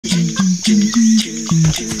Come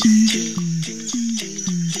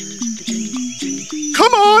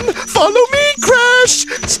on, follow me, Crash!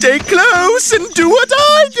 Stay close and do what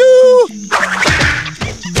I do!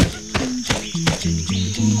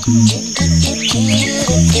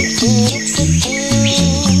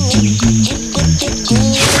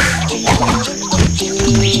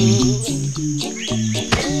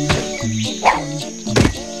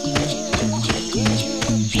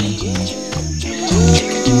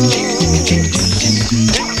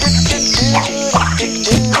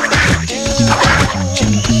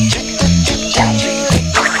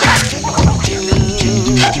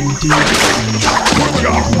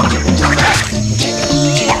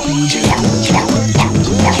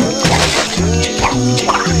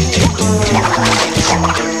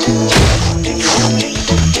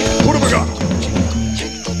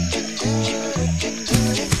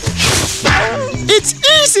 It's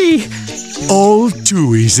easy! All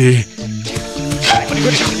too easy.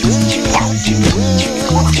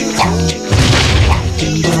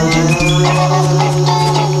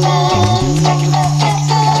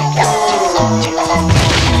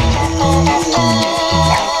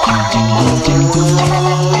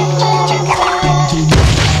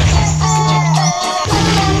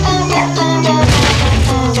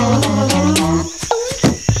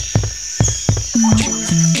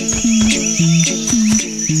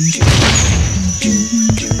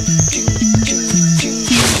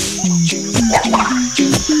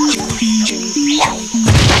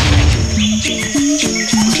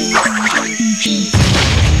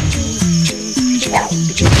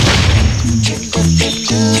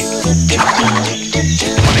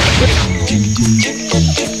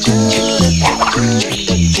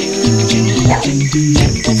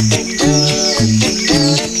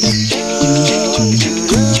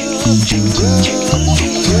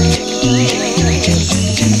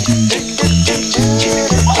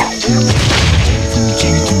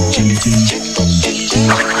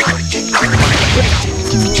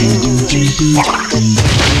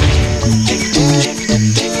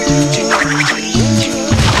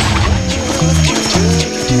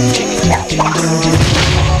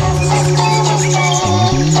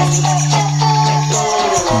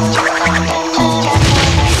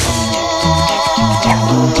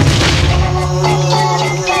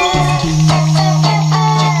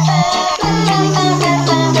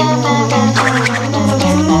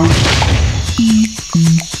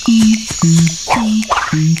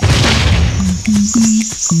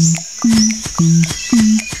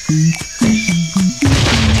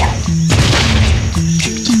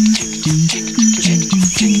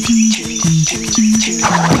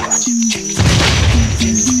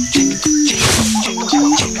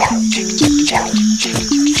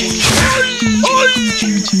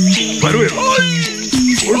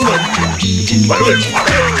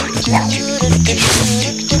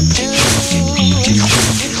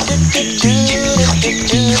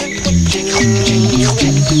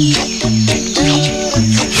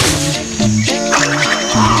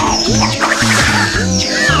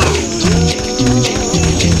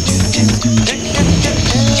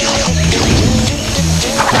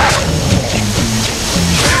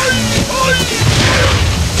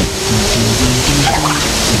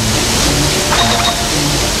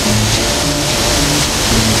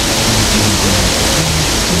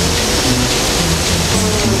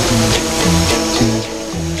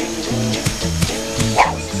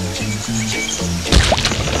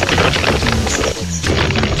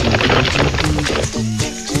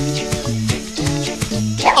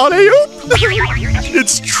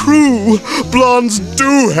 It's true, blondes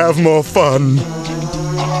do have more fun.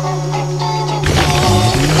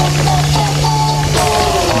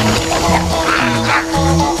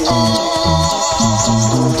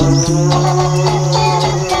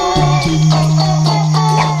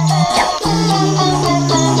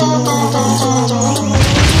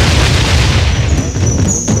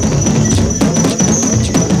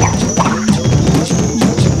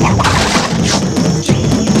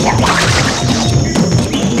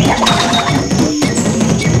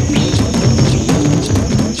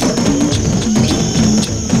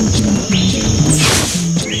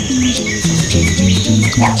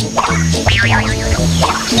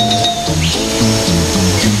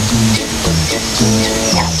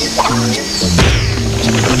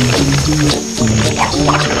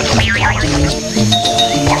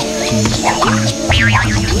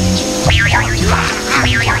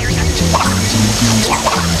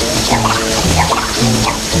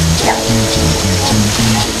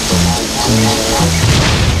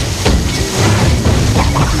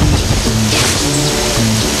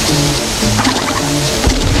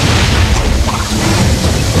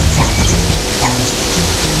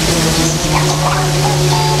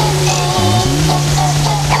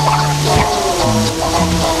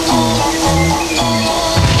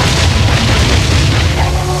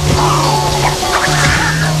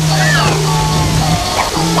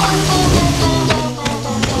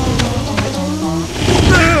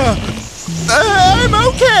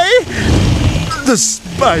 The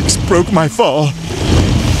spikes broke my fall.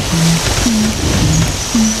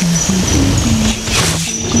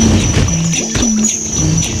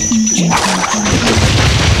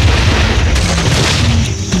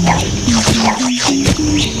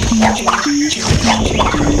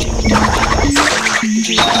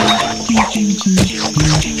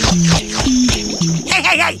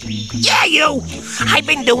 Hey! Yeah, you! I've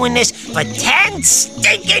been doing this for 10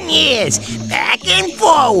 stinking years! Back and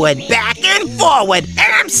forward, and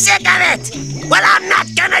I'm sick of it! Well, I'm not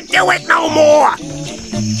gonna do it no more!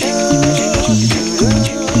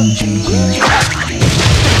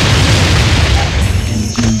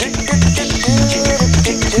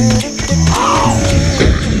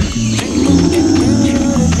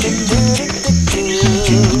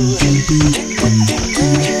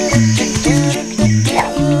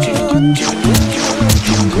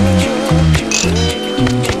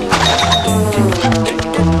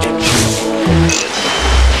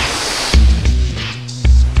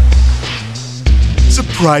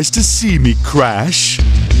 Surprised to see me, Crash?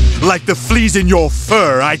 Like the fleas in your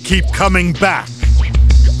fur, I keep coming back.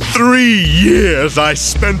 3 years I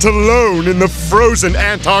spent alone in the frozen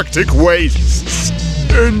Antarctic wastes.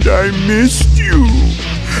 And I missed you.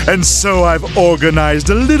 And so I've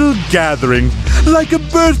organized a little gathering, like a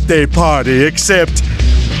birthday party, except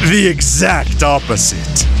the exact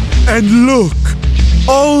opposite. And look,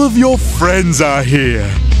 all of your friends are here.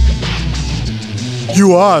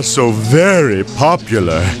 You are so very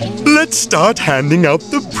popular. Let's start handing out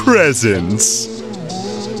the presents.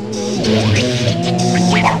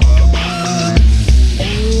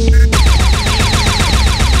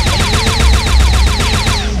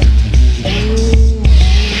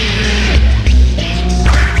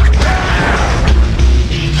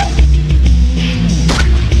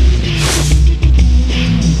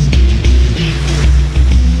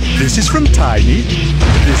 This is from Tiny.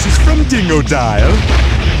 This is from Dingodile.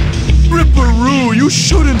 Ripperoo, you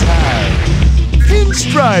shouldn't have.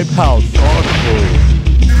 Pinstripe, how thoughtful.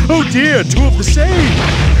 Oh dear, 2 of the same.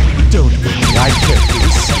 Don't worry, I kept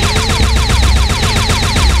this.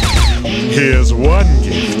 Here's one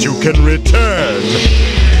gift you can return.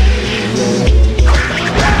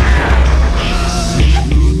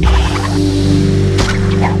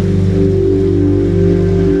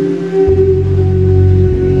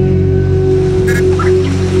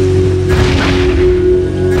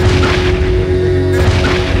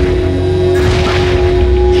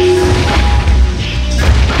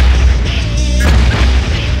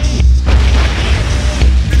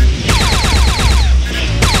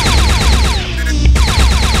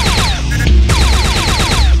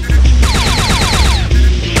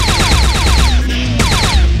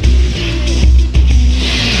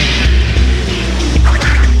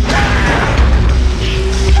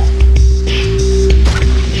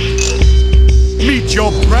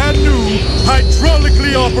 Your brand new,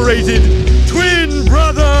 hydraulically operated, twin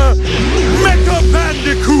brother, Mecha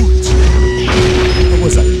Bandicoot! What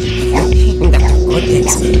was that? Dr. Cortex,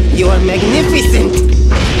 you are magnificent!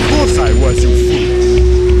 Of course I was, you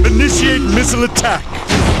fool. Initiate missile attack!